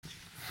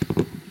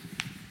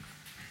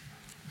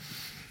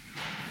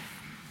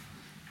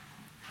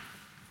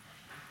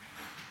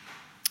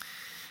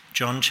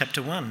John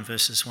chapter 1,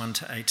 verses 1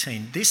 to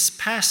 18. This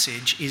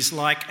passage is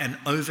like an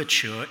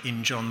overture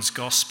in John's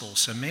gospel.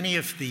 So many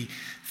of the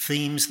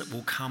themes that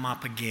will come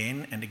up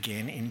again and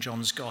again in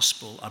John's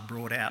gospel are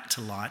brought out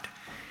to light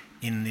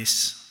in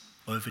this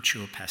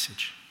overture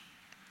passage.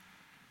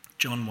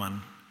 John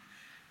 1.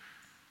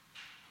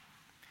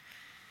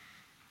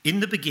 In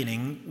the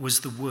beginning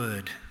was the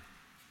Word,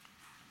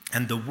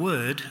 and the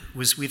Word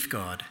was with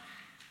God,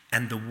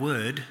 and the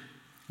Word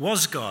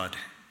was God.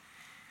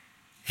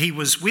 He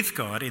was with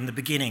God in the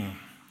beginning.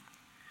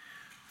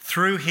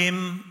 Through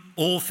him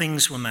all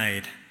things were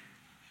made.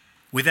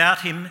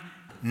 Without him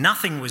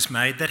nothing was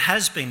made that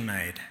has been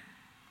made.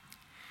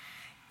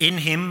 In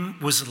him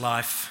was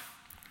life,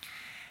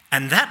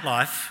 and that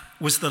life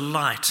was the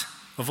light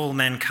of all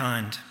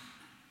mankind.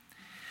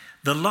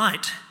 The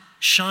light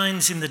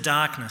shines in the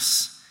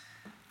darkness,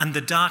 and the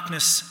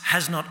darkness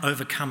has not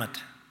overcome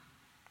it.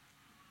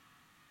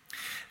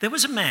 There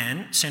was a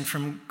man sent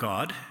from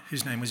God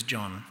whose name was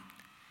John.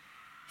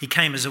 He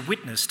came as a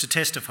witness to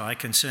testify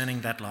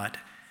concerning that light,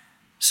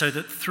 so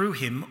that through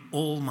him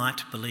all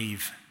might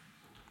believe.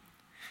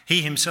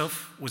 He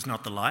himself was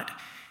not the light.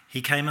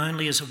 He came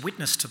only as a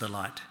witness to the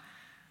light.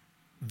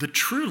 The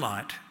true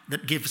light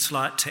that gives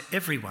light to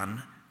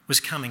everyone was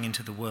coming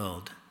into the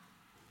world.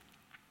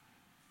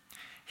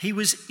 He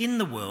was in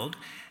the world,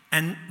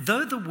 and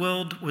though the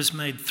world was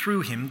made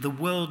through him, the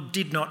world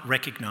did not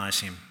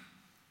recognize him.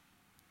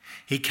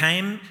 He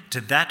came to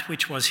that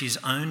which was his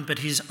own, but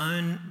his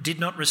own did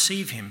not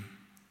receive him.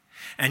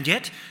 And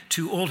yet,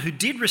 to all who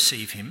did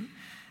receive him,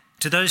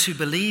 to those who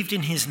believed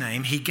in his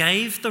name, he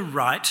gave the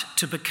right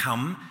to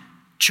become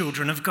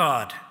children of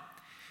God.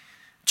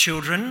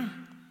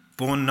 Children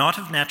born not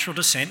of natural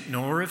descent,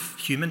 nor of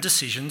human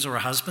decisions or a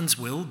husband's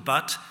will,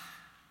 but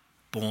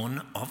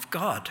born of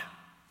God.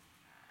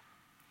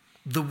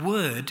 The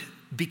Word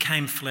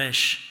became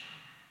flesh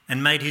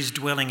and made his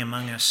dwelling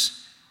among us.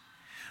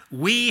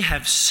 We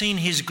have seen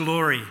his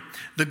glory,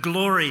 the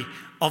glory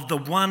of the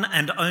one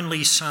and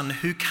only Son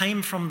who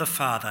came from the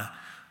Father,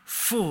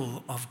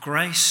 full of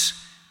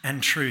grace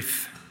and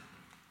truth.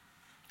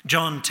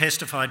 John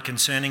testified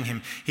concerning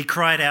him. He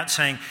cried out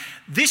saying,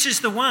 "This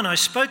is the one I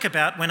spoke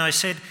about when I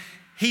said,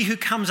 'He who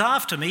comes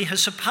after me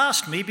has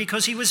surpassed me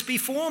because he was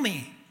before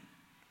me.'"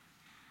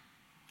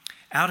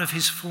 Out of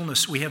his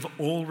fullness we have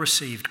all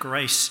received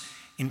grace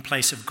in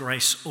place of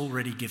grace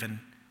already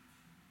given.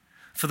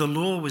 For the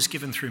law was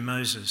given through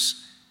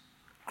Moses.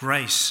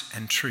 Grace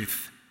and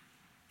truth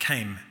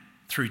came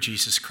through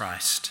Jesus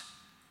Christ.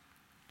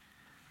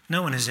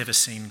 No one has ever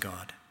seen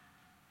God,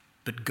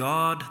 but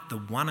God, the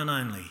one and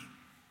only,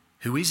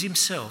 who is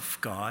himself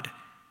God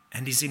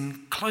and is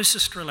in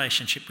closest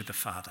relationship with the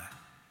Father,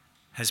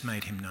 has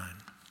made him known.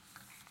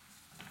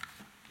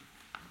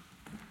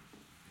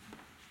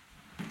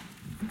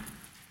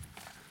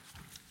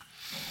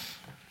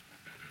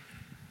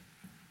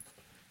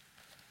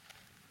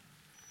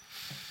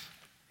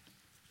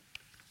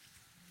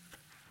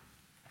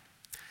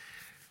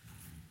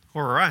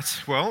 All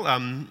right, well,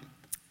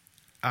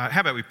 how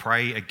about we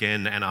pray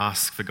again and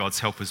ask for God's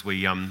help as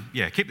we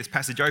keep this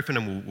passage open,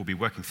 and we'll be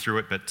working through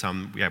it, but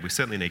we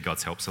certainly need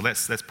God's help, so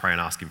let's pray and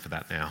ask him for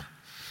that now.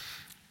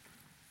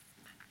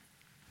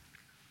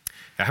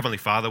 Our Heavenly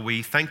Father,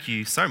 we thank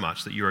you so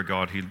much that you're a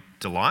God who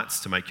delights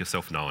to make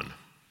yourself known,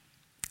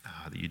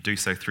 that you do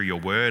so through your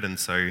word, and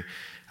so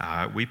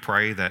we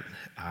pray that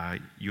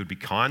you would be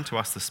kind to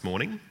us this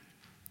morning.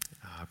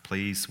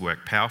 Please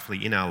work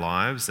powerfully in our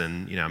lives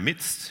and in our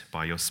midst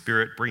by your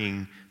Spirit,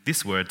 bringing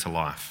this word to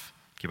life.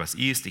 Give us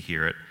ears to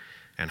hear it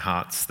and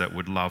hearts that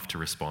would love to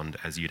respond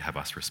as you'd have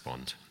us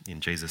respond.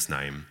 In Jesus'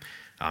 name,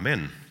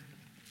 amen.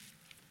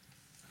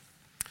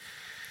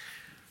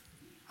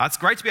 It's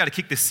great to be able to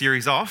kick this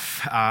series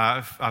off.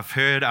 I've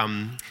heard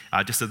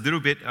just a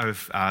little bit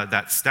of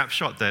that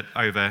snapshot that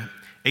over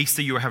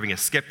Easter you were having a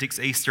skeptic's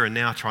Easter and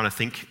now trying to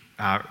think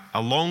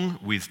along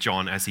with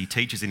John as he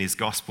teaches in his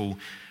gospel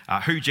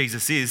who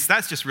Jesus is.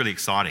 That's just really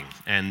exciting,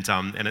 and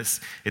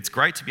it's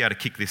great to be able to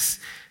kick this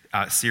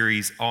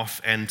series off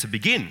and to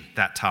begin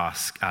that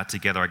task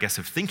together, I guess,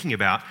 of thinking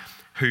about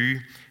who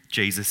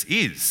Jesus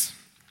is.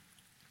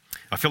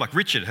 I feel like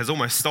Richard has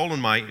almost stolen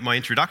my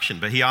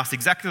introduction, but he asked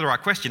exactly the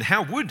right question.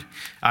 How would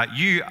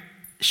you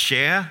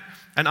share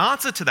an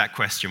answer to that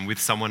question with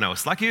someone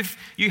else? Like if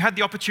you had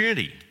the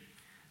opportunity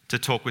to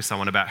talk with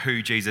someone about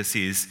who Jesus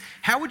is,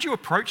 how would you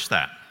approach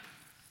that?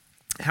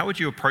 How would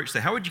you approach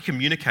that? How would you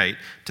communicate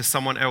to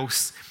someone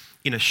else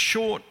in a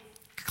short,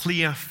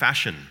 clear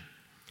fashion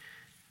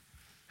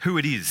who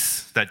it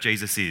is that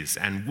Jesus is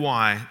and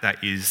why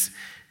that is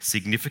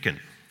significant?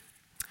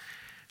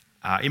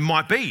 It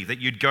might be that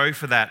you'd go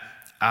for that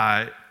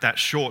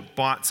short,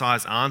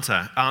 bite-sized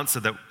answer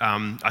that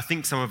I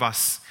think some of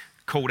us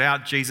called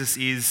out. Jesus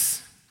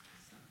is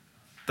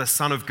the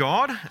Son of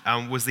God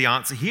was the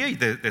answer here.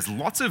 There's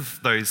lots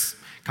of those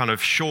kind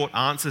of short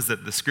answers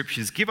that the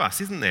scriptures give us,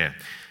 isn't there?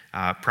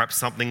 Perhaps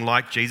something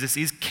like Jesus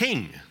is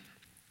King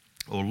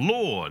or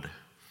Lord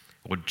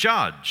or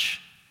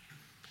Judge,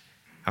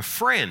 a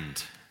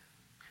friend,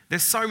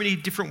 There's so many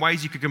different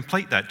ways you could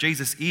complete that.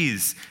 Jesus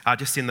is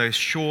just in those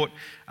short,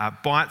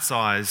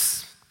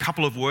 bite-sized,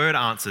 couple of word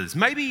answers.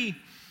 Maybe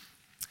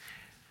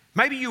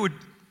you would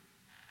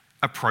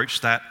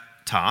approach that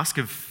task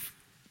of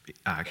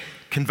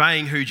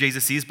conveying who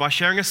Jesus is by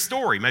sharing a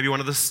story, maybe one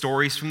of the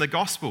stories from the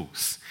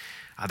Gospels.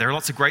 There are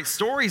lots of great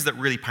stories that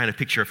really paint a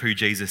picture of who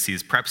Jesus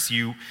is. Perhaps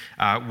you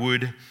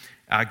would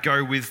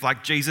go with,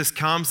 like, Jesus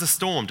calms the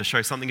storm to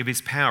show something of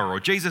his power, or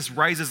Jesus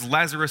raises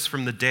Lazarus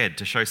from the dead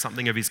to show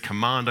something of his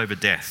command over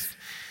death.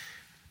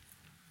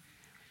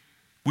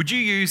 Would you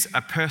use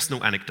a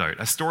personal anecdote,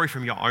 a story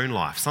from your own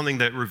life, something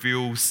that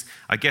reveals,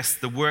 I guess,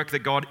 the work that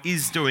God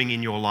is doing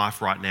in your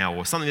life right now,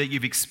 or something that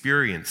you've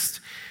experienced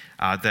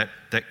that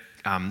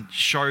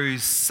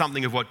shows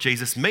something of what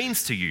Jesus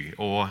means to you,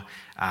 or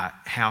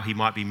how he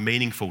might be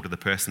meaningful to the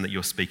person that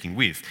you're speaking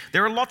with?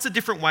 There are lots of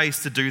different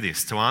ways to do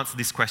this, to answer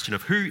this question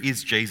of who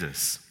is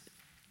Jesus,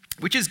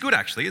 which is good,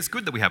 actually. It's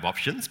good that we have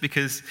options,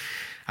 because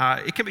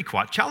it can be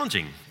quite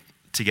challenging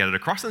to get it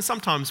across, and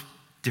sometimes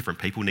different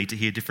people need to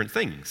hear different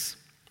things.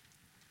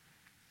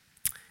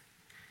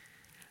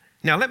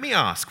 Now, let me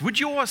ask, would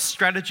your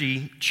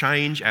strategy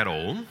change at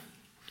all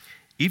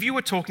if you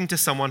were talking to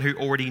someone who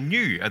already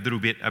knew a little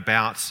bit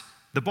about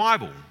the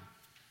Bible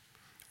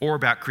or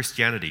about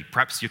Christianity?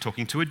 Perhaps you're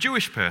talking to a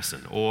Jewish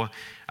person, or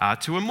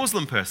to a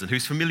Muslim person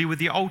who's familiar with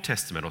the Old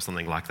Testament or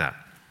something like that.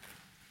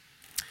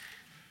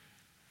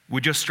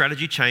 Would your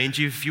strategy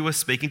change if you were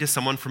speaking to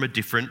someone from a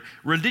different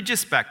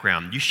religious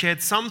background? You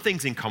shared some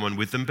things in common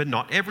with them, but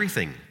not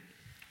everything.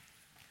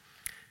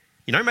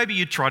 You know, maybe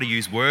you'd try to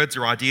use words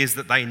or ideas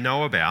that they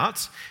know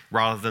about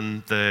rather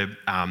than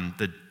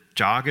the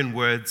jargon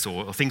words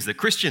or things that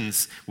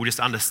Christians will just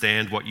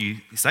understand what you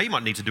say. You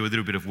might need to do a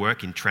little bit of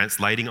work in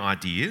translating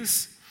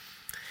ideas.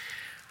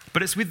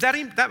 But it's with that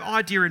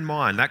idea in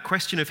mind, that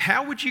question of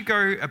how would you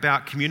go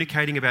about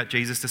communicating about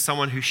Jesus to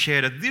someone who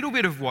shared a little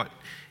bit of what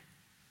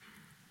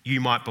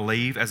you might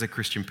believe as a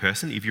Christian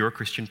person, if you're a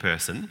Christian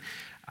person,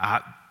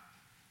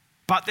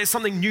 but there's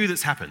something new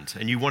that's happened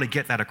and you want to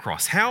get that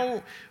across.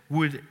 How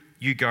would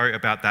you go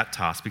about that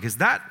task? Because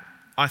that,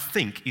 I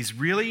think, is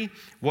really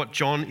what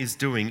John is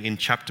doing in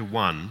chapter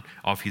 1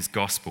 of his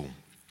gospel.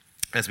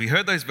 As we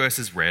heard those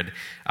verses read,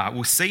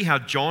 we'll see how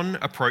John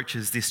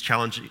approaches this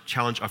challenge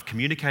of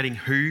communicating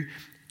who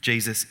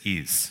Jesus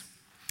is.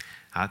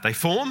 They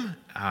form,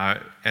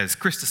 as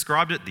Chris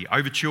described it, the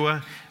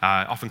overture,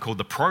 often called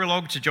the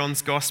prologue to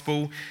John's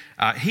gospel.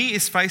 He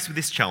is faced with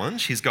this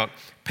challenge. He's got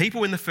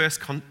people in the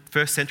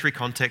first century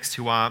context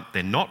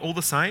they're not all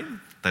the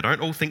same. They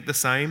don't all think the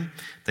same.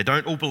 They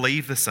don't all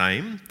believe the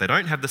same. They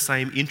don't have the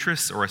same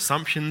interests or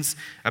assumptions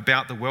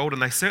about the world,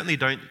 and they certainly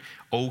don't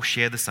all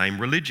share the same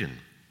religion.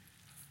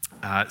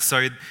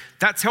 So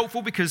that's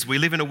helpful because we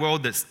live in a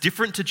world that's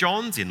different to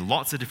John's in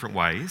lots of different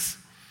ways.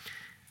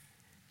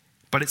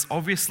 But it's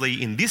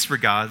obviously, in this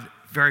regard,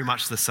 very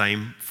much the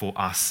same for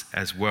us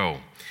as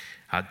well.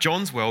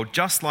 John's world,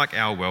 just like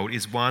our world,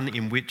 is one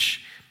in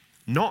which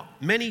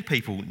not many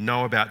people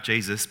know about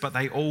Jesus, but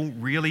they all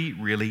really,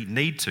 really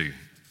need to.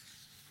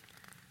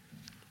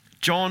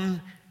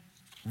 John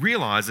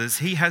realizes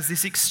he has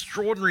this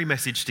extraordinary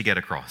message to get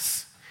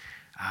across.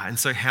 And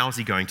so how's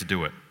he going to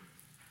do it?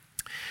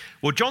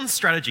 Well, John's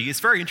strategy is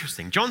very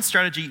interesting. John's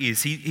strategy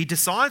is he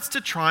decides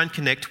to try and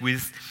connect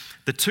with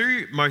the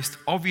two most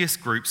obvious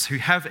groups who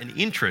have an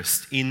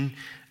interest in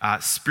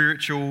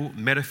spiritual,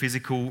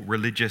 metaphysical,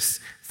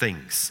 religious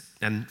things.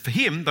 And for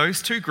him,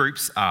 those two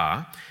groups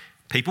are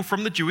people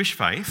from the Jewish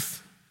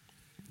faith,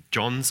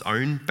 John's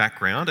own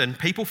background, and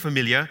people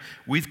familiar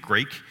with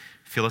Greek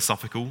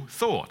philosophical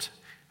thought.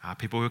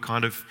 People who are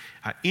kind of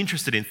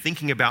interested in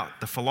thinking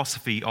about the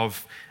philosophy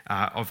of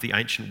the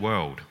ancient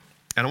world.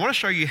 And I want to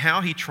show you how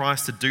he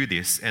tries to do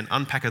this and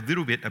unpack a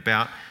little bit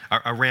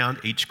around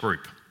each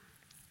group.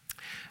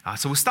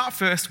 So we'll start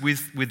first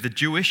with the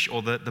Jewish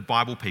or the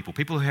Bible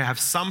people who have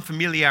some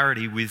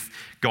familiarity with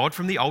God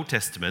from the Old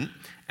Testament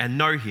and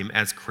know him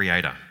as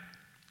creator.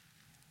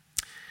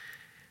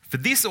 For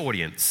this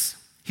audience,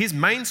 his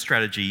main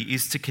strategy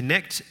is to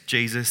connect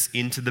Jesus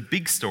into the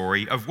big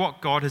story of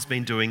what God has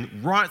been doing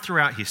right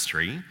throughout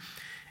history,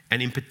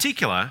 and in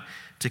particular,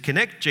 to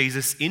connect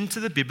Jesus into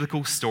the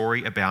biblical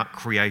story about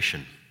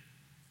creation.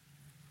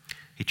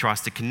 He tries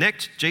to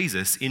connect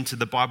Jesus into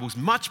the Bible's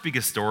much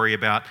bigger story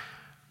about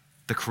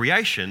the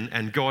creation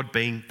and God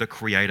being the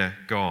creator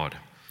God.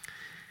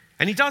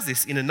 And he does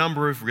this in a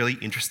number of really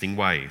interesting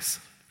ways.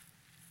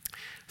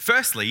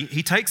 Firstly,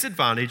 he takes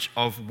advantage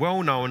of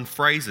well-known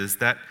phrases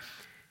that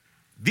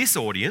this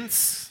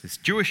audience, this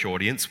Jewish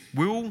audience,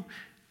 will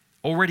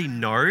already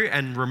know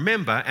and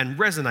remember and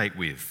resonate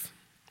with.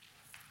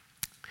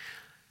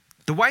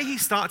 The way he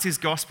starts his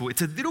gospel,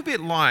 it's a little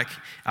bit like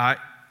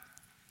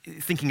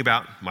thinking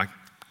about my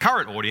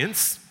current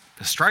audience,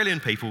 Australian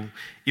people.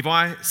 If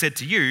I said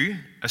to you,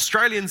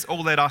 Australians,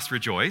 all let us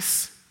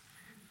rejoice,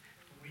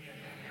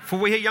 for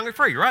we are young and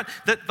free, right?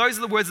 Those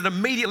are the words that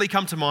immediately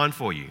come to mind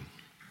for you.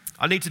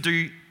 I need to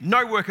do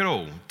no work at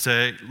all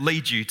to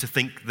lead you to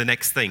think the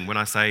next thing when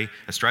I say,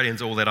 Australians,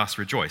 all let us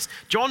rejoice.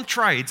 John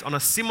trades on a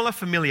similar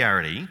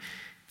familiarity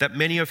that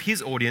many of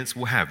his audience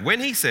will have. When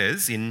he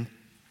says in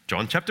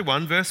John chapter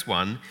 1, verse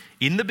 1,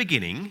 in the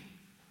beginning,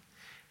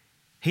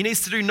 he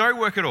needs to do no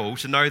work at all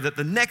to know that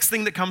the next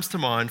thing that comes to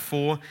mind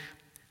for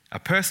a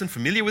person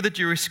familiar with the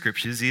Jewish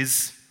scriptures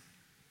is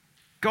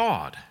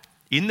God.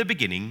 In the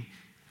beginning,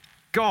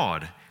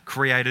 God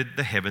created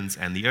the heavens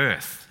and the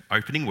earth.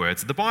 Opening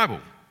words of the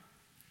Bible.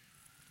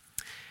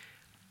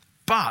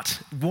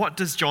 But what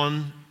does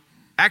John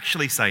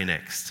actually say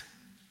next?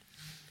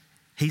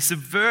 He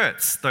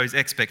subverts those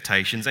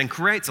expectations and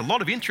creates a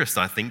lot of interest,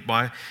 I think,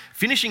 by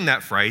finishing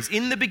that phrase,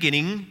 in the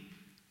beginning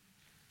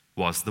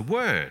was the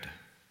Word.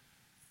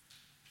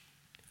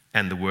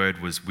 And the Word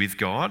was with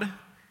God,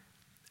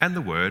 and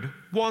the Word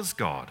was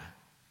God.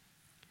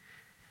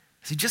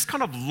 So he just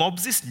kind of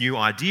lobs this new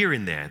idea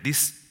in there,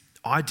 this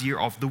idea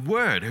of the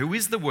Word. Who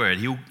is the Word?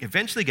 He'll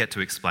eventually get to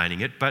explaining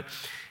it, but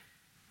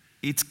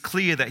it's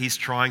clear that he's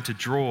trying to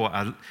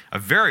draw a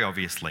very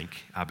obvious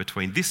link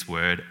between this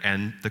Word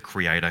and the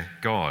Creator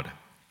God.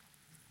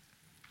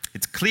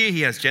 It's clear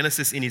he has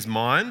Genesis in his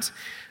mind,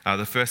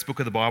 the first book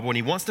of the Bible, and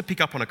he wants to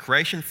pick up on a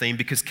creation theme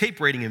because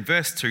keep reading in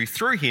verse 2,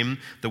 through him,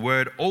 the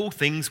Word, all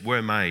things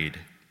were made.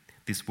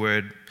 This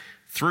word,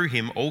 through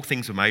him, all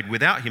things were made.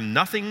 Without him,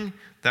 nothing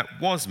that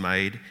was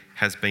made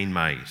has been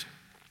made.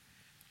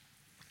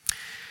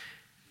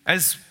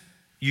 As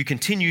you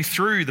continue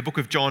through the book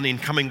of John in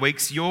coming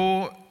weeks,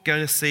 you're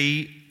going to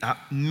see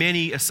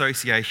many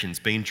associations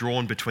being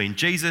drawn between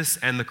Jesus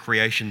and the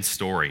creation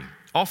story.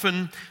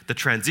 Often the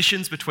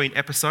transitions between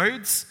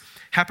episodes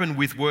happen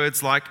with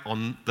words like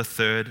on the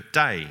third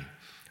day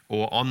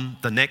or on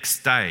the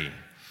next day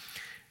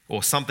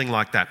or something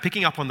like that,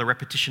 picking up on the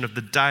repetition of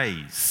the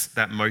days,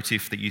 that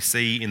motif that you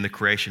see in the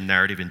creation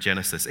narrative in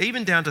Genesis,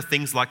 even down to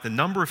things like the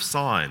number of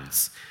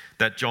signs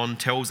that John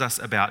tells us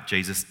about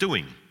Jesus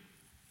doing.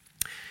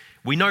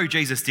 We know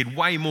Jesus did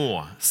way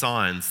more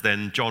signs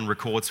than John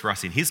records for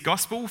us in his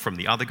gospel. From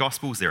the other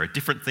gospels, there are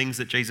different things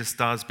that Jesus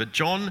does, but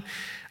John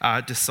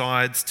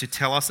decides to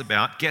tell us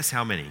about, guess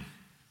how many?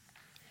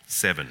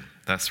 7.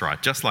 That's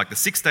right. Just like the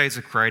 6 days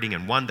of creating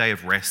and 1 day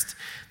of rest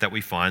that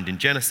we find in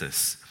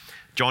Genesis.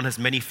 John has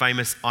many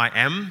famous I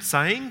am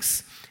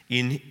sayings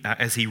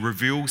as he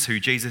reveals who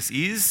Jesus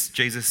is.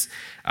 Jesus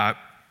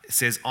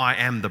says, I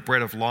am the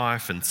bread of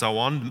life, and so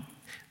on.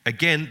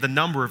 Again, the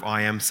number of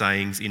I am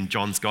sayings in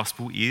John's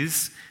gospel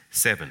is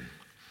 7.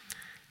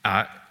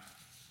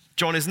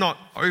 John is not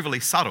overly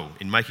subtle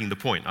in making the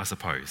point, I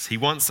suppose. He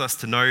wants us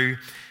to know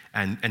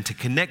and to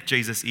connect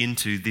Jesus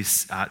into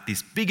this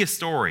bigger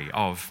story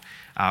of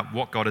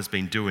what God has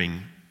been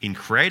doing in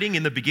creating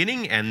in the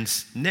beginning, and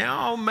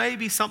now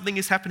maybe something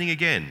is happening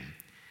again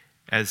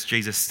as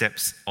Jesus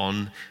steps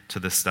on to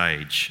the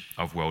stage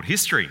of world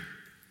history.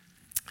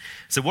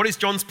 So what is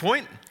John's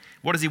point?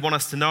 What does he want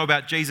us to know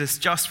about Jesus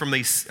just from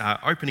these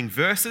opening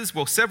verses?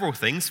 Well, several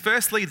things.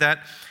 Firstly, that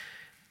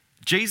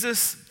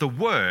Jesus, the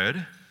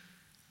Word,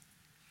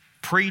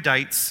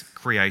 predates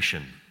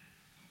creation.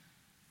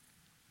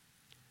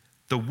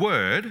 The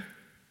Word,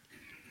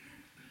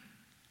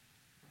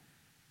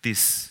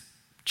 this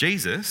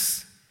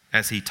Jesus,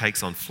 as he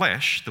takes on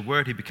flesh, the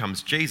Word who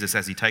becomes Jesus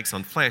as he takes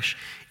on flesh,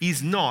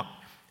 is not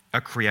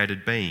a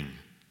created being.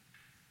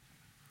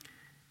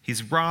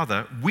 He's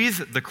rather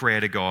with the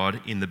Creator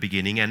God in the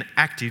beginning and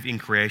active in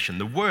creation.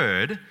 The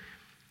Word,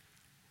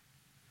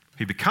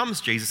 who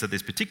becomes Jesus at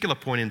this particular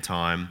point in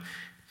time,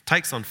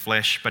 takes on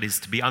flesh but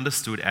is to be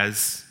understood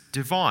as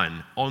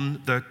divine,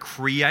 on the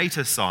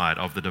creator side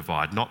of the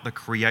divide, not the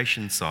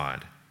creation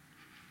side.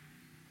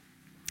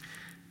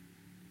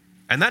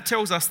 And that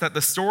tells us that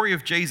the story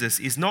of Jesus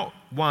is not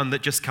one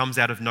that just comes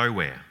out of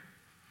nowhere.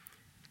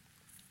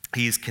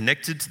 He is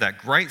connected to that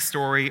great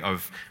story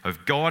of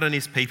God and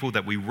his people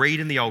that we read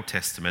in the Old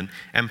Testament.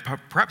 And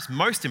perhaps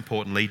most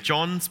importantly,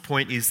 John's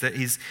point is that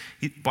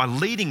by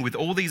leading with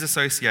all these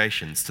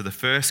associations to the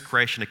first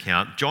creation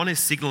account, John is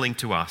signaling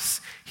to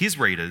us, his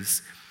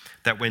readers,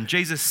 that when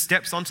Jesus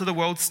steps onto the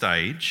world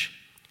stage,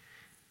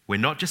 we're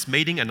not just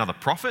meeting another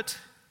prophet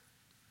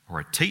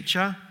or a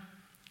teacher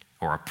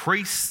or a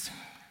priest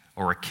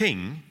or a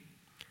king.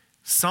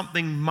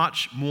 Something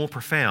much more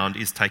profound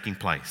is taking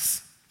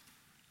place.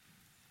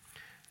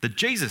 The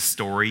Jesus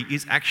story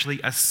is actually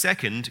a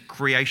second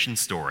creation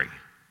story.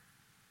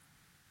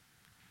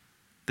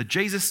 The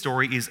Jesus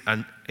story is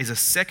a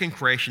second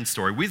creation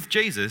story. With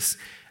Jesus,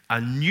 a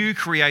new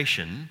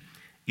creation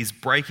is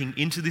breaking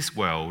into this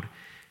world,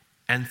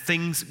 and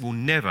things will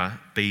never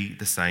be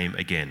the same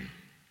again.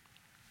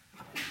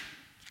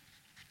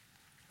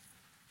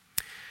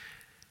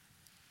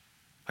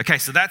 Okay,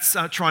 so that's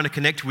trying to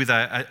connect with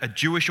a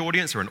Jewish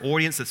audience or an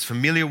audience that's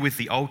familiar with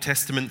the Old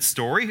Testament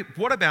story.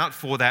 What about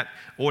for that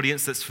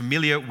audience that's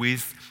familiar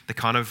with the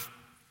kind of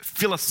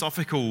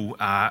philosophical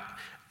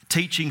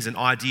teachings and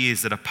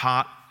ideas that are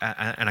part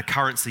and a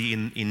currency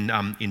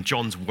in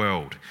John's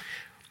world?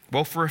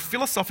 Well, for a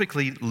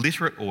philosophically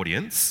literate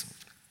audience,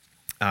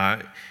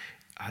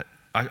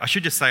 I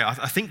should just say,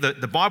 I think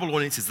that the Bible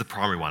audience is the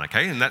primary one,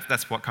 okay? And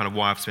that's what kind of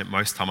why I've spent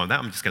most time on that.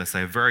 I'm just going to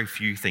say a very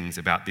few things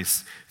about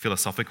this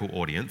philosophical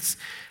audience.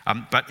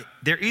 But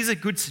there is a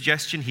good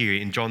suggestion here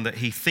in John that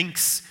he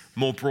thinks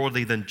more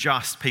broadly than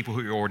just people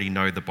who already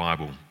know the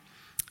Bible,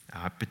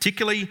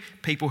 particularly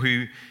people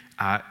who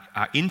are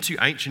into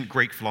ancient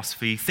Greek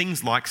philosophy,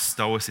 things like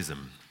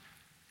Stoicism.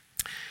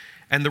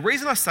 And the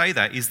reason I say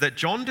that is that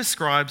John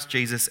describes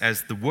Jesus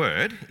as the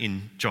Word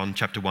in John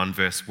chapter 1,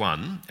 verse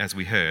 1, as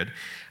we heard.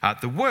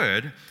 The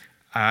Word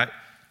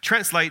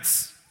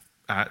translates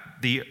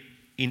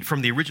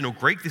from the original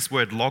Greek, this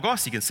word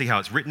logos. You can see how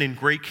it's written in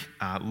Greek.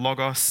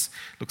 Logos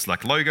looks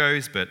like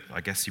logos, but I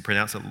guess you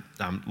pronounce it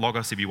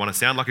logos if you want to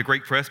sound like a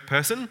Greek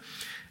person.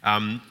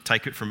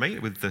 Take it from me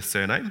with the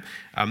surname.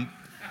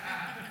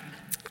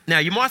 Now,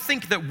 you might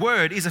think that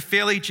word is a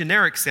fairly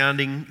generic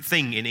sounding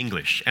thing in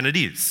English, and it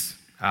is.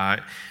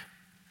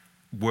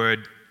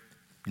 Word,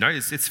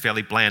 it's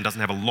fairly bland,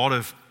 doesn't have a lot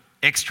of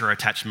extra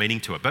attached meaning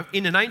to it. But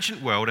in an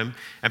ancient world, and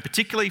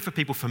particularly for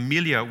people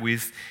familiar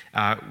with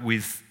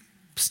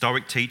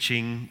Stoic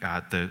teaching,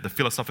 the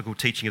philosophical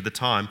teaching of the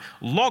time,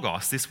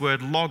 logos, this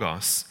word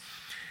logos,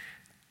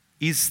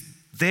 is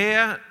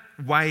their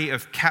way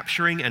of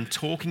capturing and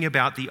talking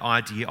about the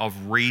idea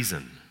of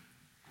reason,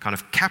 kind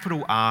of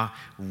capital R,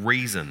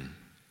 reason.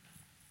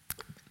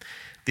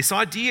 This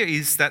idea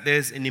is that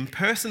there's an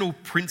impersonal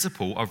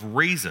principle of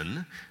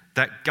reason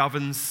that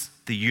governs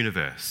the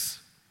universe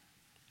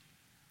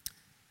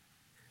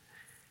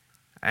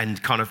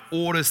and kind of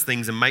orders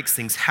things and makes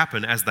things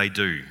happen as they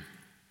do.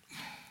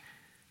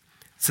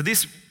 So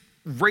this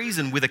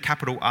reason with a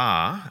capital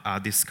R,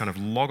 this kind of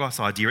logos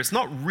idea, it's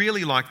not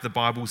really like the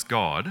Bible's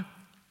God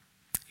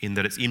in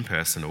that it's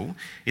impersonal.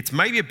 It's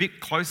maybe a bit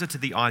closer to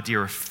the idea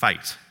of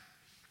fate.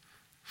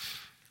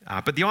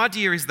 But the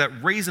idea is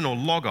that reason, or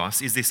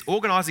logos, is this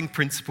organising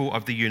principle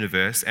of the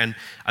universe, and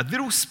a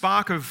little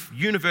spark of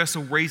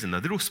universal reason, a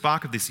little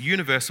spark of this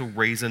universal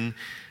reason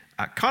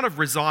kind of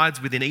resides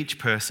within each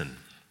person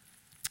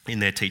in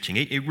their teaching.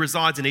 It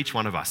resides in each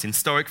one of us. In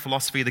Stoic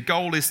philosophy, the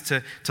goal is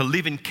to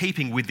live in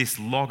keeping with this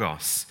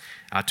logos,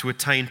 to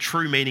attain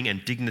true meaning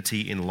and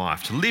dignity in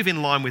life. To live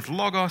in line with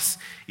logos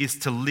is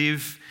to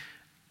live,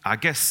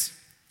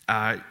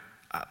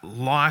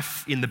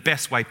 life in the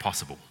best way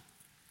possible.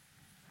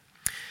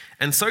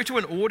 And so to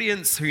an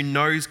audience who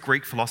knows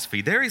Greek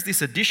philosophy, there is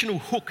this additional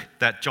hook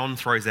that John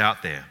throws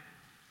out there.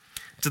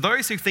 To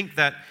those who think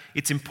that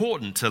it's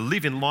important to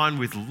live in line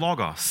with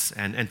logos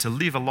and to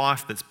live a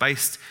life that's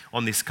based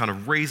on this kind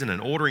of reason and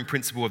ordering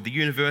principle of the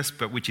universe,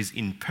 but which is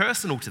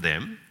impersonal to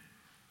them,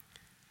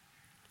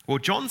 well,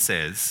 John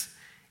says,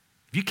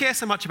 if you care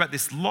so much about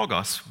this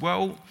logos,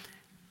 well,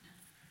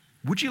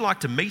 would you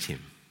like to meet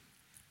him?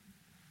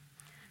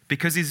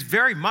 Because he's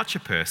very much a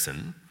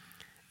person,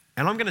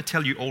 and I'm going to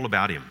tell you all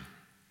about him.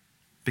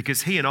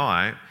 Because he and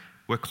I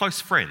were close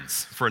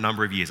friends for a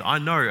number of years. I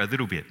know a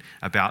little bit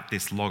about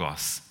this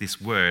logos, this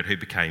word who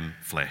became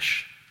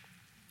flesh.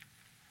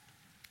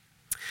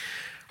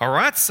 All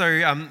right,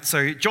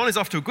 so John is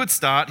off to a good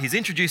start. He's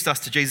introduced us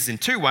to Jesus in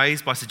two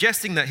ways, by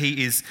suggesting that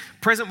he is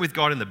present with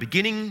God in the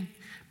beginning,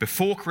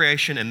 before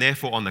creation, and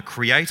therefore on the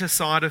creator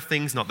side of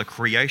things, not the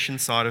creation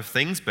side of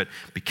things, but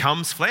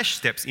becomes flesh,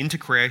 steps into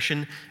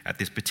creation at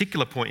this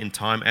particular point in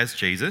time as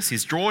Jesus.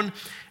 He's drawn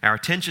our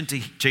attention to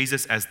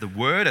Jesus as the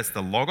Word, as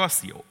the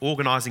Logos, the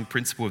organising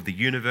principle of the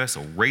universe,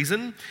 or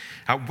reason.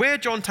 Where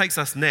John takes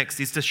us next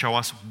is to show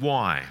us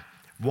why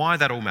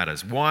that all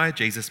matters, why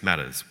Jesus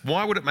matters.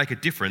 Why would it make a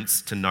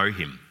difference to know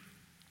him?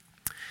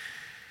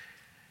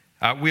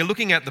 We're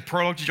looking at the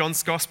prologue to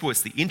John's Gospel.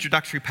 It's the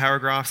introductory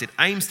paragraphs. It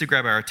aims to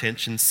grab our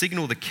attention,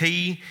 signal the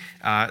key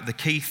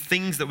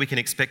things that we can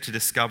expect to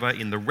discover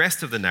in the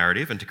rest of the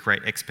narrative, and to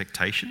create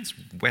expectations,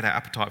 whet our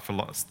appetite for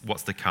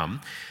what's to come.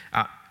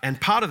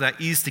 And part of that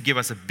is to give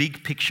us a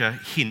big picture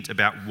hint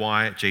about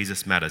why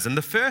Jesus matters. And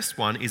the first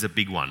one is a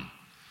big one.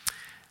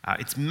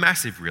 It's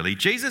massive, really.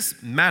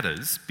 Jesus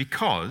matters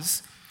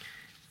because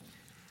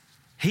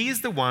he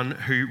is the one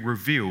who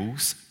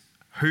reveals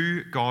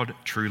who God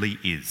truly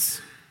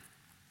is.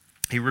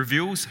 He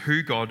reveals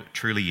who God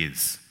truly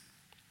is.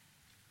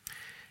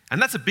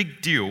 And that's a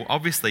big deal,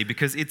 obviously,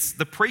 because it's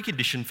the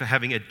precondition for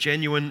having a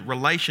genuine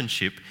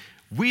relationship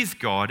with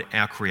God,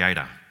 our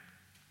Creator.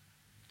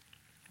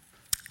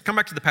 Come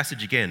back to the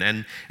passage again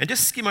and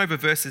just skim over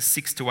verses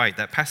 6 to 8.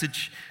 That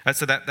passage,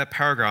 that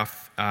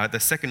paragraph, the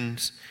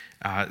second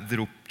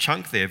little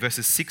chunk there,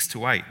 verses 6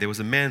 to 8. There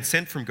was a man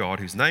sent from God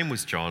whose name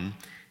was John.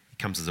 He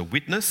comes as a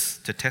witness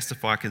to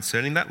testify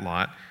concerning that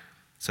light,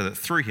 so that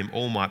through him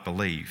all might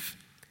believe.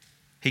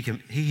 He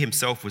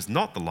himself was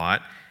not the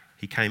light.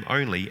 He came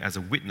only as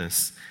a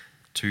witness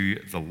to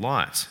the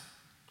light.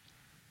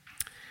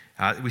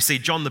 We see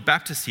John the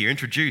Baptist here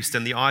introduced,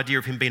 and the idea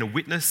of him being a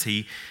witness.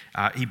 He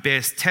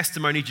bears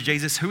testimony to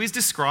Jesus, who is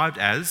described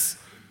as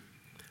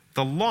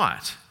the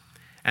light.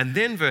 And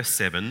then verse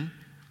 7,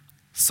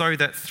 so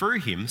that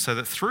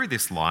through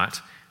this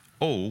light,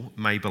 all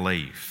may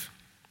believe.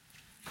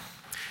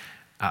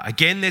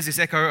 Again, there's this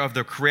echo of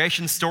the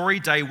creation story.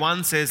 Day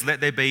one says,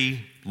 let there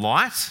be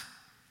light.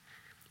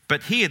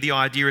 But here the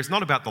idea is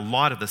not about the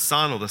light of the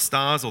sun or the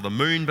stars or the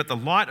moon, but the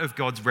light of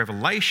God's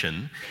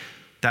revelation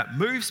that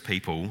moves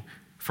people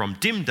from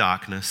dim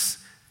darkness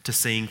to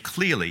seeing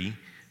clearly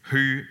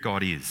who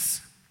God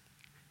is.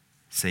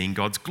 Seeing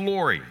God's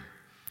glory,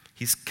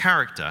 his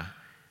character,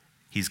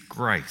 his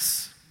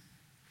grace.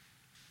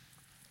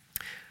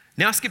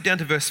 Now skip down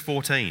to verse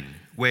 14,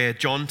 where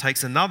John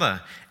takes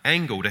another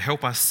angle to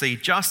help us see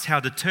just how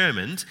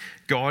determined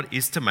God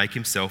is to make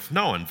himself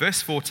known.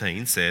 Verse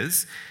 14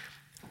 says,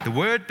 "The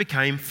Word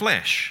became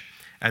flesh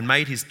and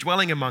made his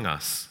dwelling among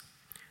us.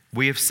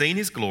 We have seen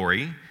his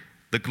glory,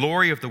 the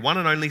glory of the one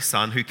and only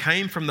Son who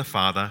came from the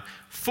Father,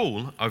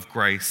 full of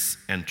grace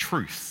and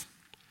truth."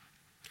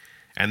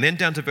 And then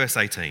down to verse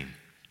 18.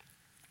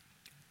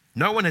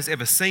 "No one has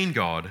ever seen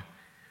God,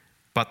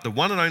 but the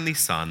one and only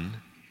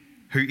Son,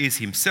 who is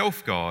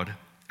himself God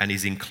and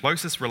is in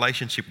closest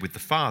relationship with the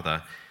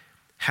Father,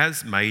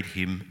 has made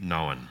him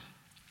known."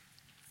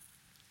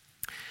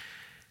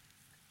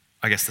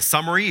 I guess the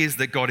summary is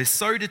that God is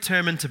so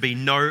determined to be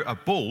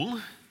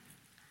knowable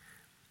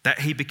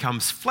that he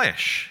becomes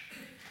flesh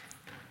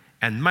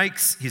and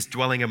makes his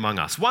dwelling among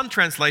us. One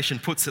translation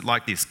puts it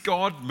like this: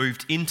 God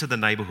moved into the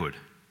neighborhood.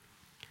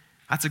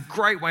 That's a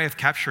great way of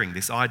capturing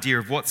this idea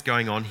of what's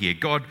going on here.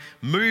 God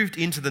moved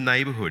into the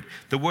neighborhood.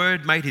 The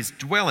Word made his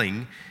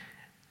dwelling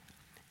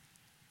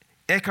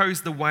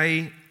echoes the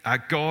way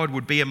God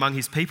would be among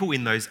his people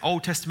in those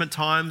Old Testament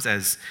times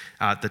as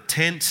the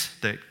tent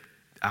that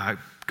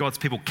God's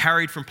people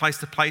carried from place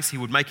to place. He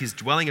would make his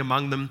dwelling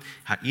among them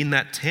in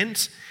that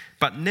tent.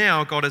 But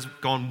now God has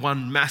gone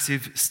one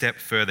massive step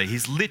further.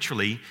 He's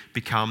literally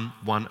become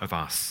one of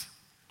us.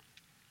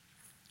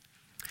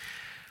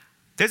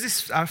 There's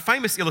this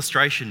famous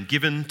illustration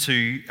given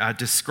to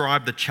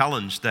describe the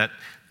challenge that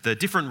the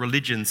different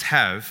religions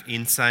have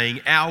in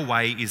saying our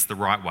way is the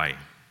right way.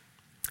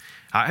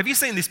 Have you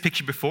seen this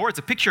picture before? It's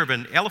a picture of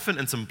an elephant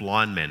and some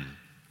blind men.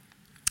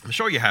 I'm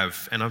sure you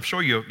have, and I'm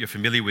sure you're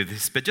familiar with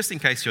this, but just in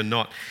case you're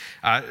not,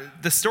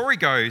 the story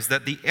goes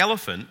that the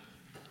elephant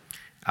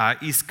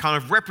is kind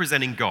of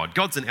representing God.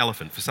 God's an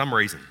elephant for some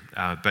reason,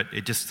 but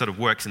it just sort of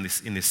works in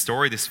this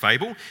story, this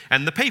fable.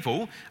 And the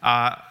people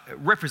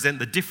represent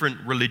the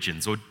different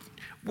religions or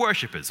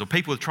worshippers or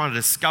people who are trying to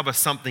discover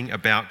something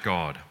about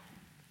God.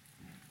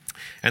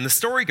 And the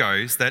story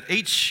goes that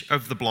each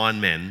of the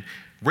blind men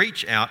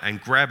reach out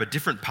and grab a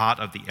different part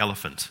of the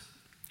elephant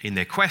in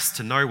their quest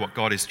to know what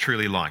God is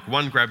truly like.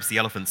 One grabs the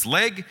elephant's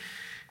leg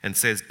and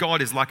says,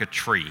 God is like a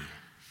tree.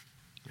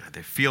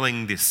 They're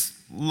feeling this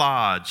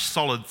large,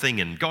 solid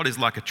thing, and God is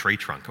like a tree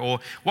trunk. Or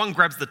one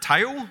grabs the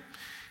tail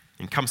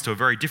and comes to a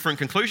very different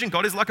conclusion.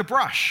 God is like a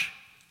brush,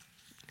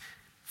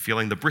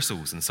 feeling the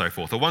bristles and so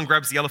forth. Or one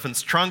grabs the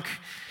elephant's trunk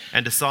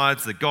and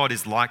decides that God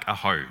is like a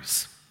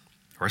hose,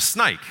 or a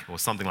snake, or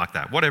something like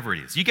that, whatever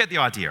it is. You get the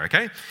idea,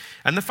 okay?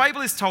 And the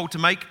fable is told to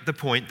make the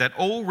point that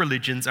all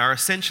religions are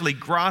essentially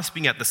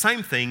grasping at the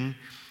same thing,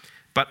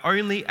 but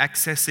only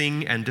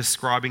accessing and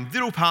describing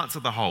little parts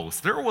of the whole.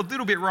 So they're all a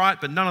little bit right,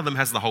 but none of them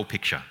has the whole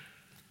picture.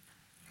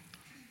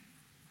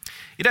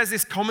 It has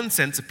this common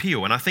sense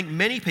appeal, and I think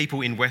many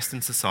people in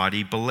Western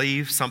society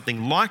believe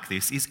something like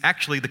this is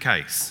actually the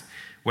case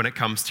when it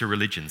comes to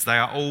religions. They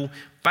are all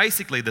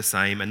basically the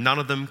same, and none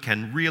of them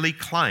can really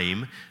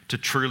claim to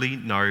truly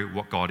know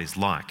what God is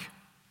like.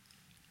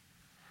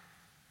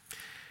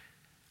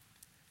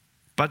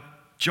 But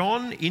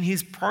John, in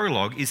his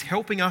prologue, is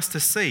helping us to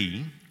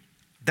see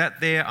that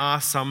there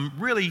are some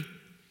really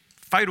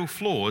fatal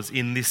flaws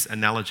in this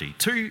analogy.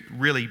 Two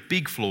really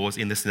big flaws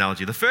in this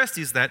analogy. The first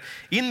is that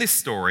in this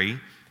story,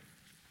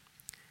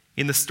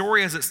 in the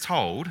story as it's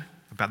told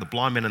about the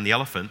blind man and the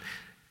elephant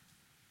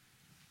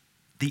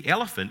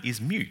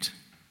is mute.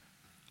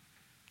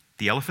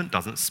 The elephant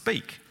doesn't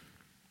speak.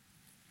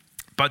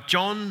 But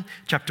John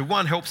chapter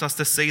 1 helps us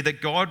to see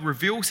that God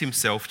reveals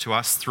himself to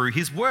us through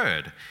his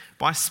word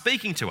by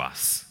speaking to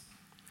us.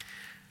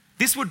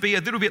 This would be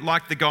a little bit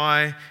like the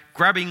guy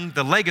grabbing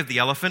the leg of the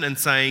elephant and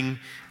saying,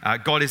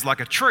 God is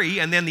like a tree,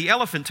 and then the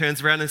elephant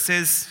turns around and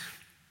says,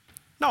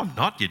 no, I'm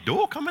not, you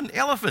dork, I'm an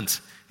elephant,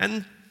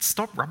 and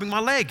stop rubbing my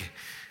leg,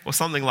 or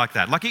something like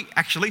that. Like he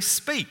actually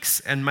speaks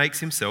and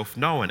makes himself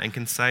known and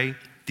can say,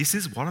 this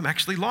is what I'm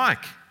actually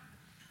like.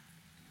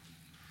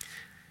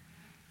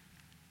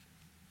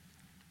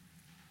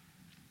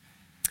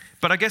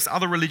 But I guess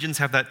other religions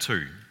have that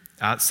too.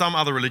 Some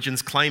other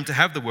religions claim to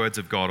have the words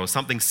of God or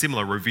something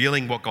similar,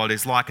 revealing what God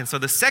is like. And so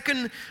the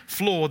second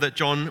flaw that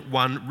John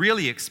 1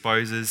 really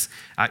exposes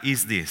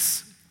is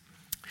this.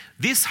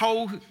 This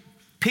whole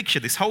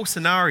picture, this whole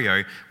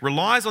scenario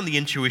relies on the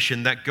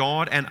intuition that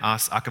God and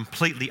us are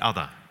completely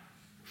other.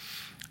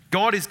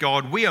 God is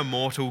God, we are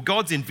mortal,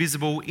 God's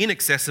invisible,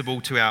 inaccessible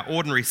to our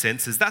ordinary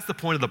senses. That's the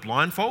point of the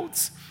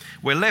blindfolds.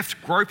 We're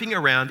left groping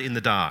around in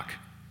the dark.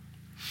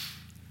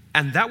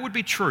 And that would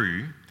be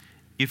true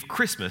if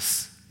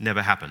Christmas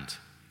never happened.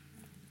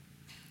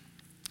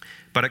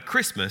 But at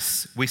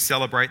Christmas, we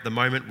celebrate the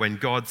moment when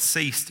God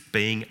ceased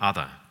being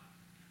other.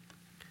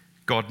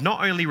 God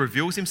not only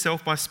reveals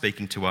himself by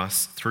speaking to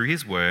us through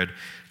his word,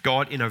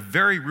 God, in a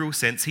very real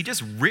sense, he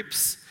just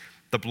rips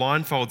the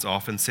blindfolds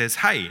off and says,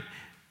 hey,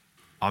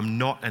 I'm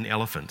not an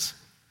elephant.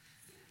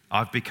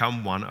 I've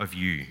become one of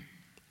you.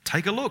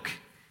 Take a look.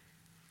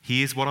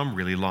 Here's what I'm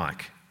really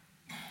like.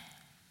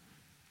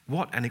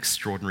 What an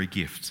extraordinary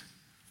gift.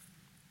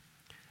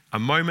 A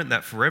moment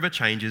that forever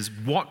changes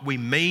what we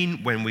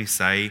mean when we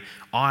say,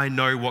 I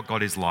know what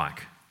God is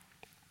like.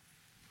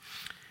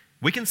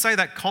 We can say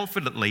that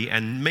confidently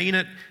and mean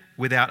it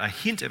without a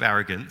hint of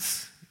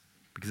arrogance,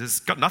 because it's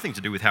got nothing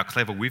to do with how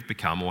clever we've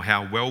become or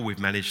how well we've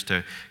managed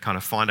to kind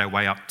of find our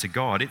way up to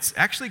God. It's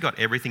actually got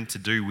everything to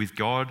do with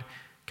God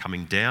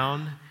coming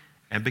down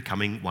and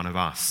becoming one of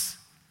us,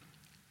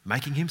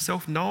 making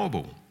himself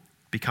knowable,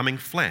 becoming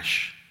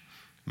flesh,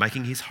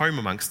 making his home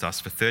amongst us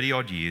for 30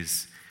 odd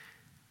years,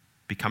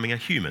 becoming a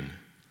human,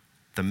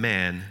 the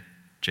man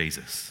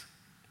Jesus.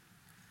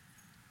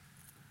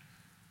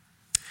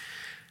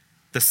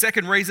 The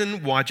second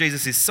reason why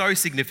Jesus is so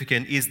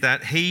significant is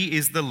that he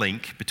is the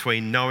link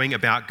between knowing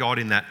about God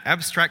in that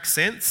abstract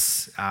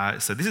sense.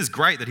 So this is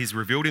great that he's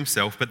revealed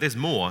himself, but there's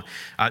more.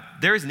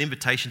 There is an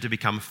invitation to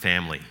become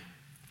family.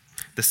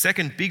 The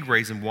second big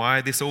reason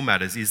why this all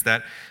matters is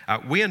that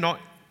we are not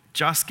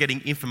just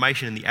getting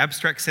information in the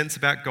abstract sense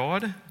about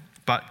God,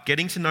 but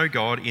getting to know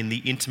God in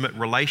the intimate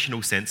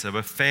relational sense of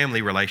a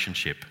family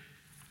relationship.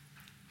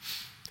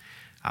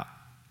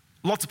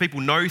 Lots of people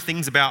know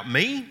things about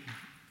me.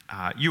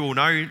 You all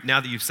know,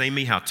 now that you've seen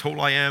me, how tall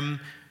I am.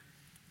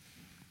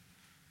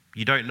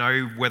 You don't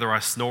know whether I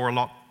snore a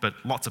lot, but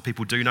lots of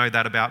people do know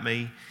that about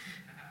me.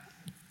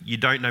 You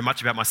don't know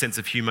much about my sense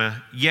of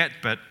humour yet,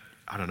 but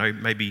I don't know,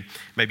 maybe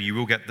you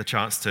will get the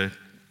chance to.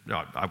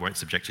 No, I won't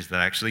subject you to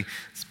that, actually.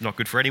 It's not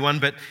good for anyone,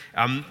 but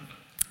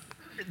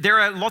there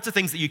are lots of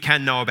things that you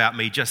can know about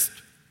me just,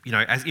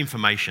 as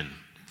information.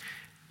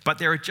 But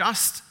there are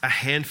just a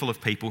handful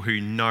of people who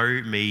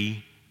know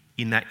me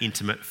in that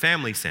intimate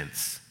family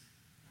sense.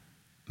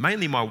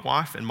 Mainly my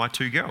wife and my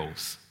two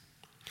girls.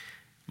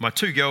 My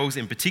two girls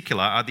in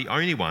particular are the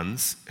only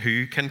ones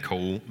who can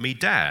call me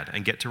dad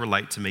and get to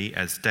relate to me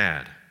as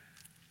dad.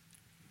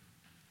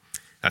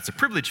 That's a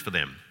privilege for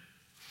them.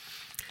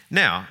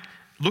 Now,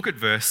 look at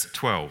verse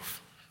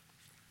 12.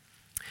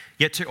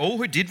 Yet to all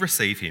who did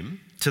receive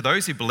him, to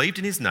those who believed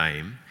in his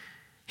name,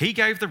 he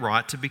gave the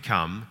right to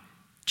become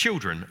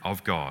children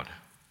of God.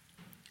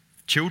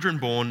 Children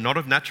born not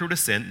of natural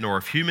descent, nor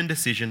of human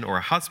decision or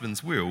a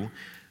husband's will,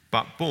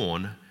 but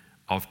born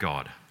of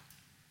God.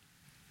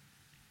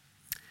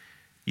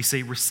 You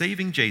see,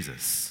 receiving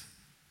Jesus,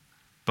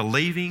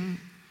 believing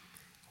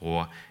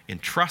or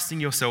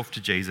entrusting yourself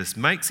to Jesus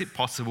makes it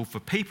possible for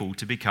people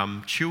to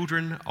become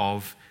children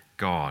of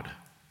God,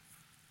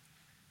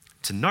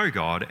 to know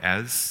God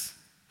as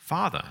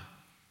Father.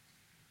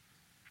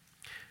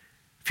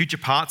 Future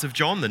parts of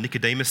John, the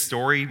Nicodemus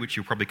story, which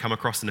you'll probably come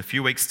across in a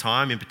few weeks'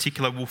 time in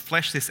particular, will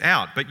flesh this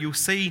out, but you'll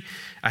see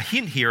a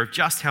hint here of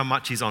just how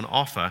much is on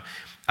offer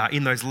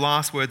in those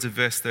last words of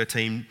verse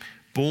 13,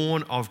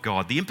 born of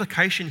God. The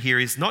implication here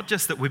is not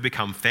just that we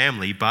become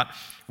family, but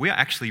we are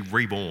actually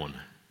reborn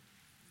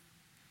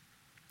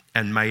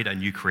and made a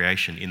new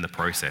creation in the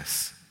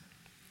process.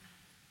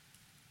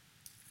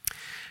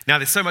 Now,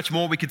 there's so much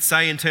more we could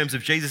say in terms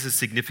of Jesus'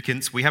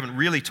 significance. We haven't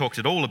really talked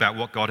at all about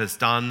what God has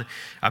done,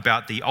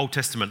 about the Old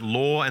Testament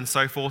law and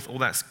so forth, all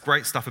that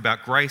great stuff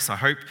about grace. I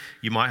hope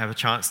you might have a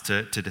chance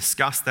to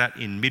discuss that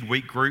in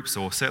midweek groups,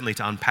 or certainly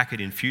to unpack it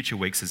in future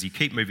weeks as you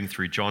keep moving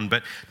through John.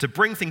 But to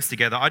bring things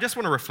together, I just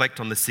want to reflect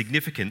on the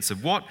significance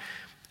of what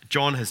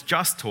John has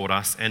just taught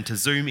us and to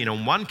zoom in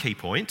on one key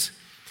point,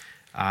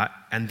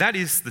 and that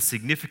is the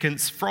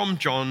significance from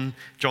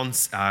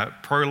John's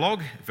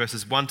prologue,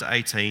 verses 1 to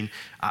 18,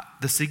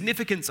 the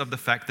significance of the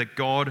fact that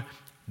God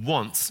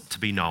wants to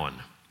be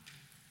known.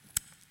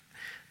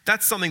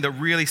 That's something that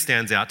really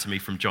stands out to me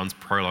from John's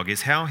prologue,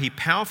 is how he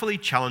powerfully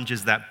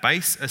challenges that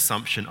base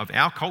assumption of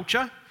our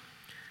culture,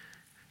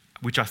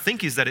 which I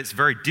think is that it's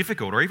very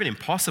difficult or even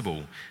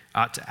impossible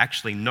to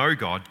actually know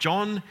God.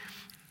 John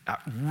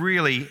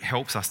really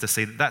helps us to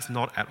see that that's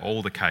not at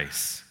all the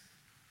case.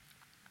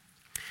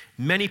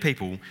 Many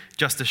people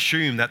just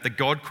assume that the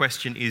God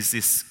question is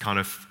this kind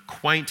of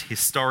quaint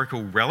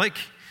historical relic,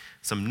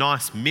 some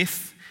nice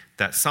myth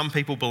that some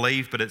people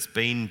believe, but it's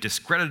been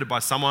discredited by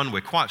someone, we're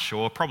quite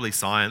sure, probably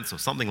science or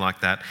something like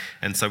that,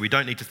 and so we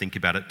don't need to think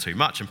about it too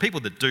much. And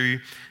people that do,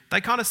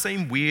 they kind of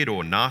seem weird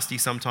or nasty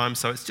sometimes,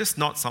 so it's just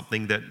not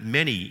something that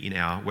many in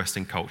our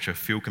Western culture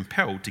feel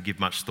compelled to give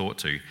much thought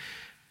to.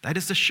 They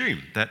just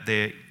assume that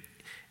there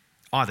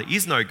either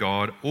is no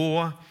God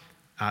or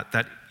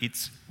that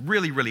it's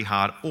really, really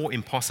hard or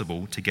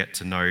impossible to get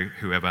to know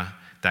whoever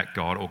that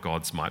God or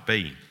gods might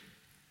be.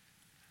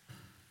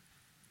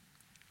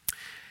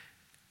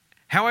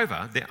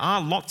 However, there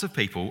are lots of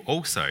people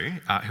also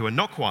who are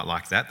not quite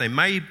like that. They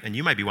may, and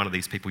you may be one of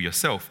these people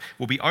yourself,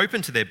 will be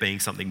open to there being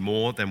something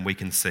more than we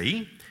can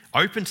see,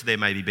 open to there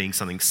maybe being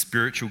something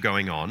spiritual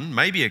going on,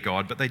 maybe a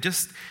God, but they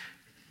just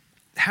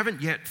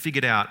haven't yet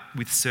figured out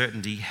with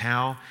certainty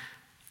how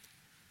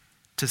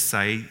to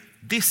say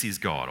this is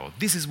God, or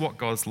this is what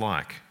God's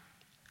like.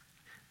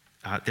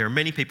 There are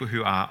many people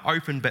who are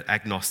open but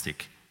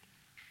agnostic.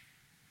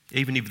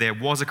 Even if there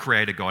was a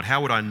creator God,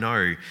 how would I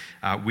know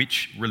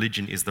which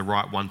religion is the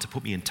right one to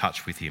put me in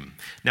touch with him?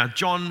 Now,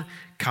 John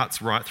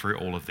cuts right through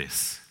all of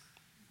this.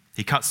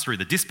 He cuts through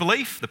the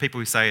disbelief, the people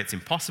who say it's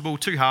impossible,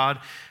 too hard,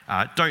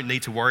 don't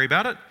need to worry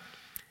about it.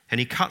 And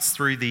he cuts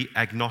through the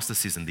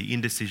agnosticism, the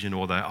indecision,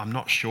 or the I'm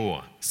not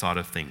sure side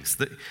of things.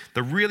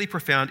 The really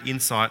profound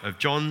insight of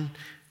John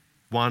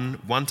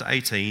 1 to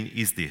 18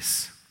 is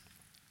this.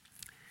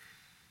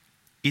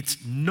 It's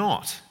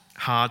not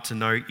hard to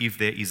know if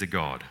there is a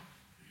God.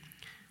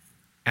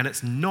 And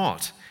it's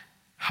not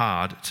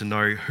hard to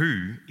know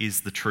who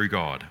is the true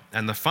God.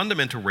 And the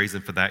fundamental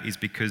reason for that is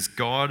because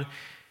God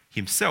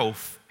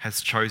himself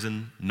has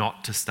chosen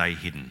not to stay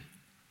hidden,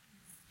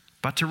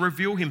 but to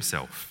reveal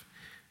himself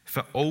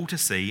for all to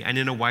see and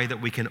in a way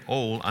that we can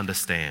all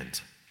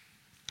understand.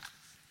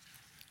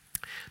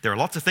 There are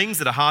lots of things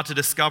that are hard to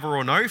discover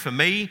or know. For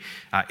me,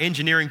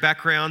 engineering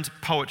background,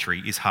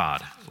 poetry is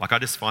hard. I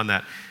just find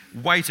that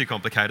way too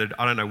complicated.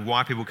 I don't know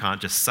why people can't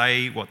just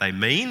say what they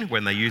mean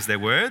when they use their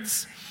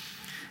words.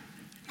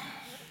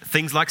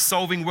 Things like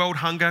solving world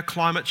hunger,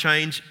 climate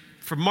change,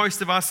 for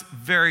most of us,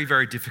 very,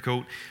 very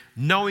difficult.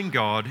 Knowing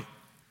God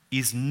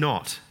is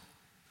not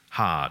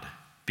hard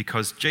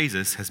because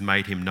Jesus has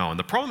made him known.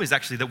 The problem is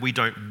actually that we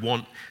don't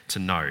want to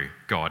know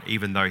God,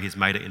 even though he's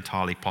made it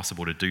entirely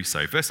possible to do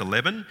so. Verse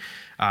 11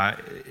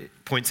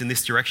 points in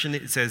this direction.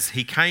 It says,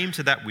 he came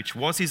to that which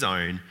was his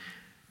own,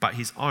 but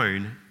his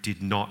own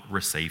did not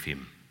receive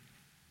him.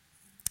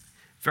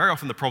 Very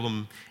often the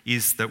problem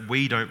is that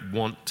we don't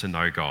want to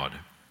know God.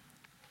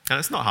 And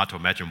it's not hard to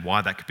imagine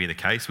why that could be the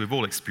case. We've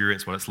all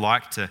experienced what it's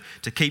like to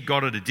keep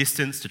God at a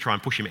distance, to try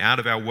and push him out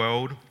of our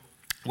world,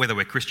 whether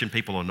we're Christian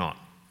people or not.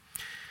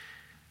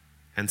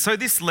 And so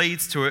this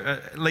leads to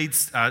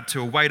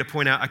a way to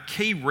point out a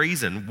key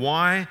reason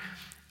why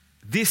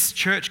this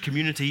church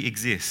community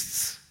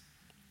exists,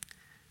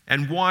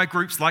 and why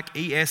groups like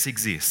ES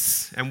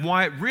exists, and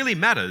why it really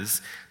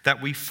matters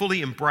that we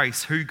fully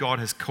embrace who God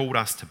has called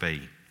us to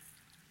be.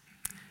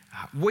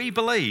 We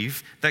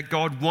believe that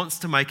God wants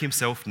to make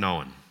himself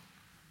known.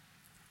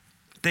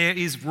 There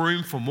is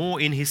room for more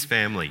in his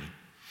family.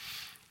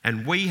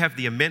 And we have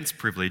the immense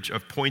privilege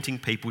of pointing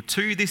people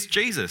to this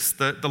Jesus,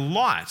 the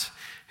light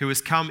who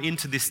has come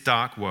into this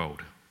dark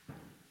world.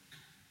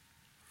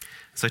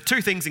 So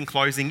 2 things in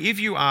closing. If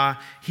you are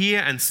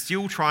here and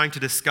still trying to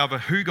discover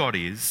who God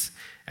is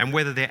and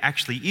whether there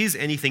actually is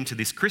anything to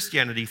this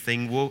Christianity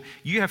thing, well,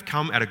 you have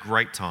come at a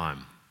great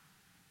time.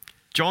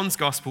 John's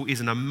gospel is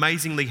an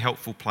amazingly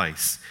helpful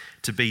place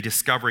to be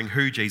discovering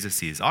who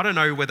Jesus is. I don't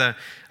know whether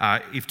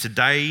if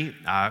today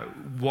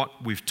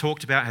what we've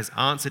talked about has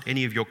answered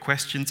any of your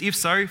questions. If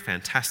so,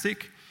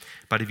 fantastic.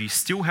 But if you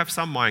still have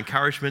some, my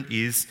encouragement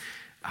is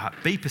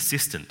be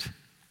persistent.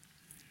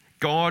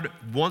 God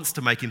wants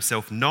to make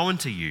himself known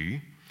to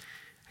you.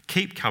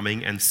 Keep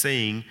coming and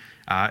seeing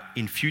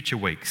in future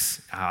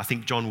weeks. I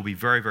think John will be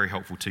very, very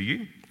helpful to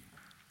you.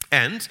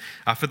 And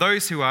for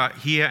those who are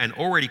here and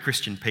already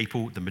Christian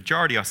people, the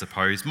majority I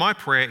suppose, my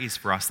prayer is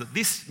for us that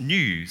this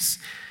news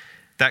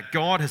that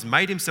God has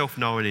made himself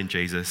known in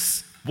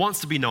Jesus, wants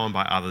to be known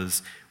by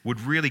others,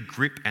 would really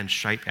grip and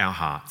shape our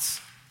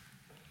hearts.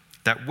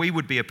 That we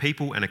would be a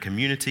people and a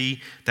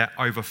community that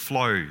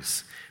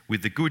overflows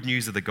with the good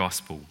news of the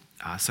gospel,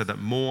 so that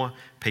more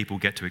people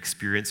get to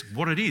experience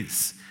what it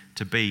is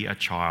to be a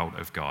child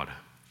of God.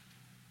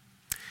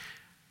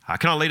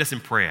 Can I lead us in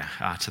prayer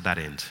to that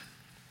end?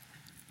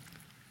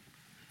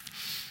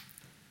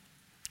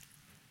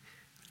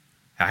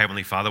 Our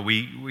Heavenly Father,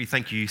 we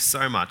thank you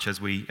so much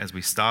as we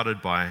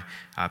started by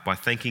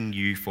thanking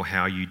you for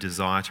how you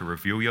desire to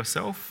reveal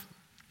yourself,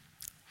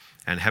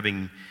 and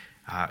having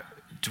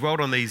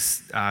dwelled on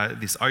this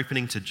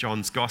opening to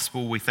John's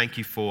gospel, we thank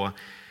you for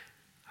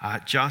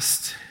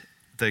just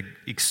the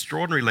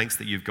extraordinary lengths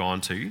that you've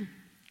gone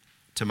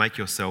to make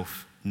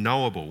yourself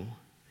knowable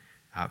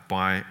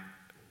by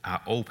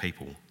all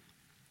people.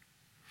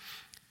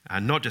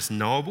 Not just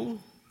knowable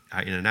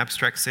in an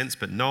abstract sense,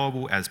 but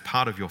knowable as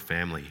part of your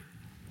family.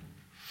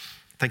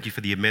 Thank you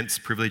for the immense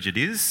privilege it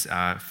is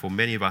for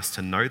many of us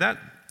to know that,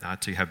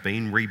 to have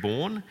been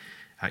reborn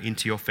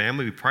into your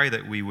family. We pray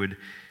that we would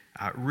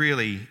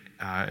really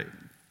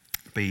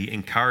be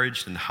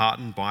encouraged and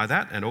heartened by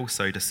that, and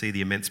also to see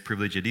the immense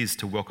privilege it is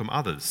to welcome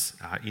others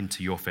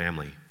into your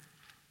family.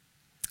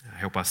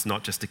 Help us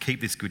not just to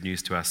keep this good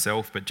news to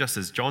ourselves, but just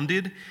as John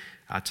did,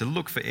 to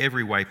look for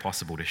every way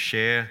possible to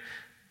share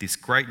this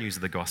great news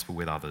of the gospel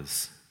with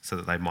others so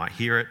that they might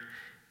hear it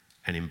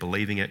and in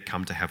believing it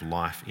come to have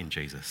life in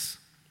Jesus.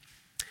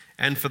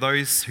 And for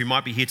those who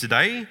might be here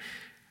today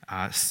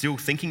still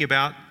thinking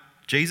about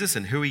Jesus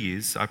and who he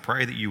is, I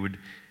pray that you would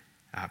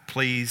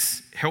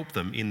please help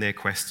them in their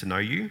quest to know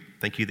you.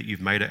 Thank you that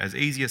you've made it as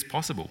easy as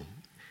possible.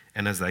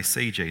 And as they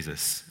see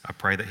Jesus, I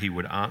pray that he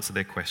would answer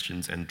their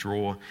questions and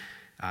draw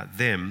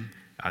them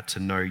to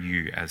know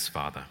you as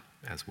Father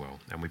as well.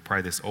 And we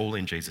pray this all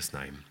in Jesus'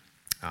 name.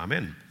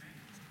 Amen.